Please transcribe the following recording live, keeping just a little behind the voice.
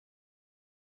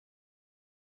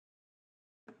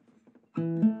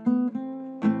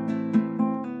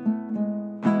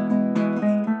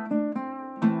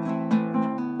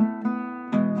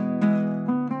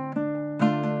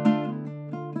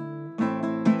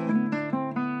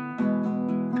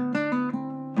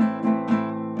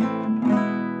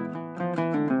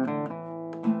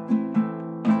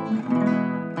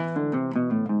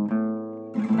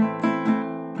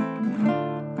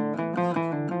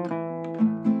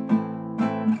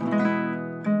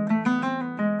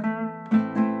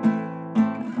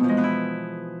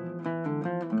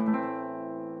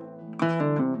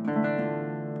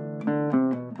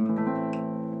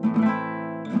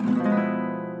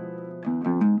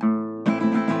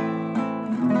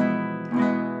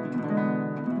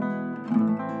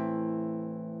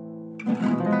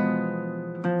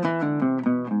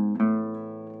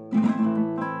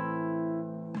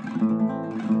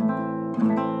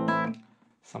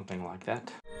Something like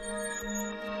that.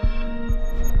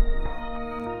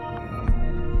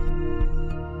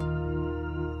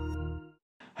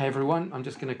 Hey everyone, I'm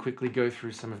just going to quickly go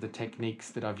through some of the techniques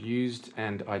that I've used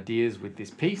and ideas with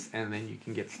this piece, and then you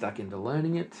can get stuck into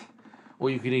learning it. Or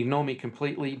you can ignore me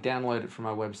completely, download it from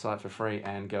my website for free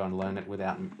and go and learn it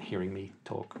without hearing me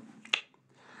talk.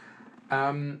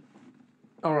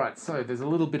 Alright, so there's a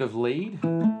little bit of lead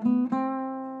and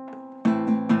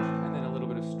then a little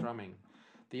bit of strumming.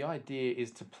 The idea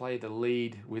is to play the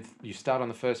lead with, you start on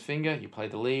the first finger, you play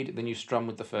the lead, then you strum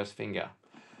with the first finger.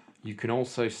 You can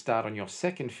also start on your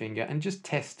second finger and just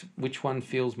test which one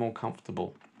feels more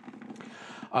comfortable.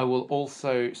 I will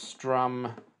also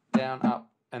strum down, up,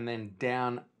 and then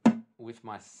down with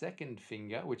my second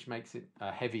finger, which makes it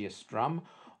a heavier strum.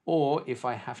 Or if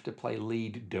I have to play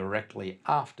lead directly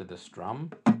after the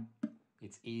strum,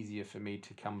 it's easier for me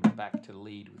to come back to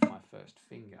lead with my first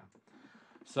finger.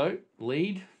 So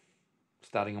lead,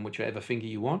 starting on whichever finger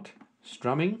you want,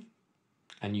 strumming,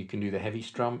 and you can do the heavy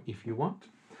strum if you want.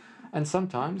 And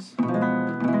sometimes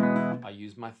I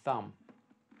use my thumb.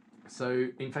 So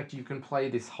in fact you can play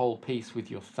this whole piece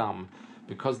with your thumb,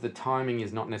 because the timing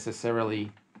is not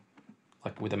necessarily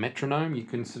like with a metronome. You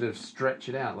can sort of stretch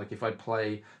it out. Like if I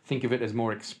play, think of it as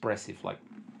more expressive, like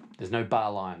there's no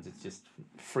bar lines, it's just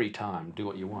free time, do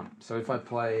what you want. So if I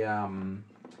play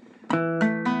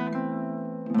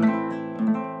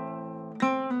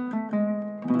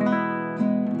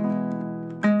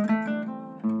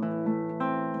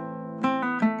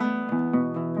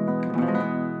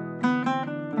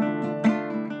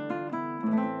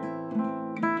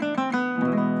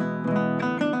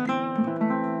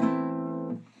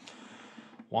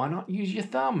why not use your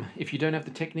thumb? If you don't have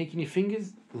the technique in your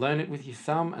fingers, learn it with your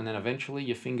thumb, and then eventually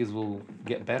your fingers will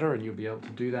get better and you'll be able to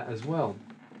do that as well.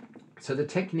 So the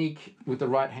technique with the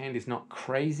right hand is not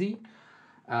crazy,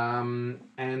 and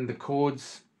the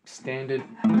chords, standard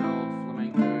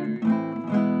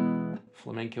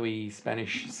flamenco-y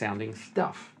Spanish sounding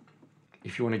stuff.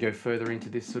 If you want to go further into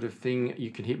this sort of thing,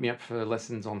 you can hit me up for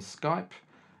lessons on Skype,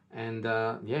 and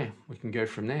yeah, we can go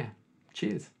from there.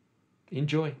 Cheers.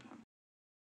 Enjoy.